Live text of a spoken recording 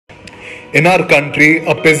In our country,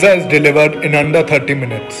 a pizza is delivered in under 30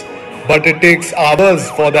 minutes, but it takes hours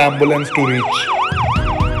for the ambulance to reach.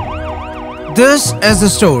 This is the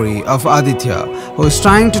story of Aditya, who is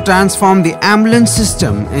trying to transform the ambulance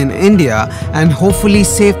system in India and hopefully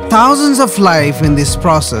save thousands of lives in this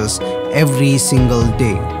process every single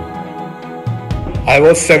day. I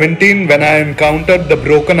was 17 when I encountered the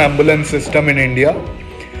broken ambulance system in India.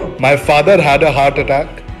 My father had a heart attack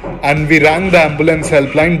and we rang the ambulance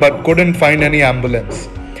helpline but couldn't find any ambulance.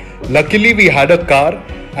 Luckily, we had a car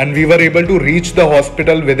and we were able to reach the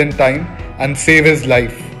hospital within time and save his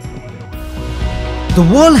life. The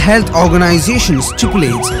World Health Organization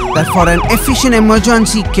stipulates that for an efficient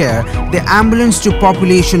emergency care, the ambulance to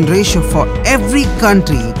population ratio for every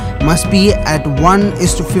country must be at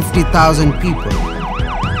 1:50,000 people.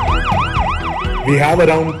 We have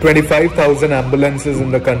around 25,000 ambulances in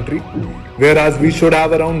the country, whereas we should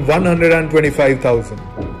have around 125,000.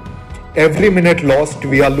 Every minute lost,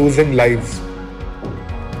 we are losing lives.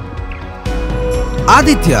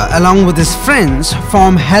 Aditya, along with his friends,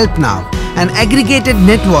 form HelpNow, an aggregated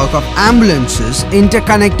network of ambulances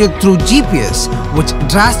interconnected through GPS, which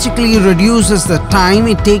drastically reduces the time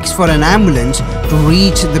it takes for an ambulance to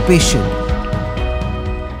reach the patient.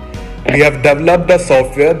 We have developed a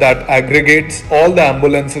software that aggregates all the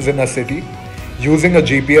ambulances in a city using a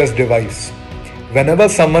GPS device. Whenever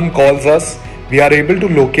someone calls us, we are able to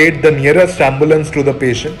locate the nearest ambulance to the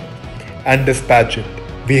patient and dispatch it.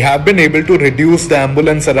 We have been able to reduce the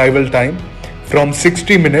ambulance arrival time from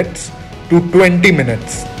 60 minutes to 20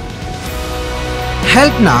 minutes.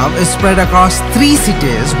 HelpNow is spread across 3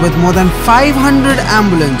 cities with more than 500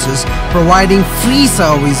 ambulances providing free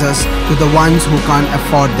services to the ones who can't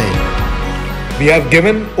afford them. We have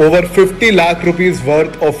given over 50 lakh rupees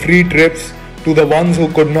worth of free trips to the ones who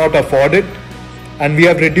could not afford it, and we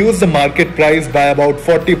have reduced the market price by about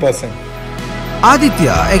 40%.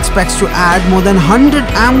 Aditya expects to add more than 100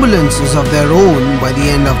 ambulances of their own by the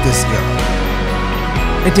end of this year.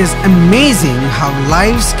 It is amazing how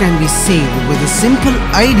lives can be saved with a simple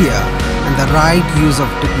idea and the right use of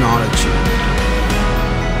technology.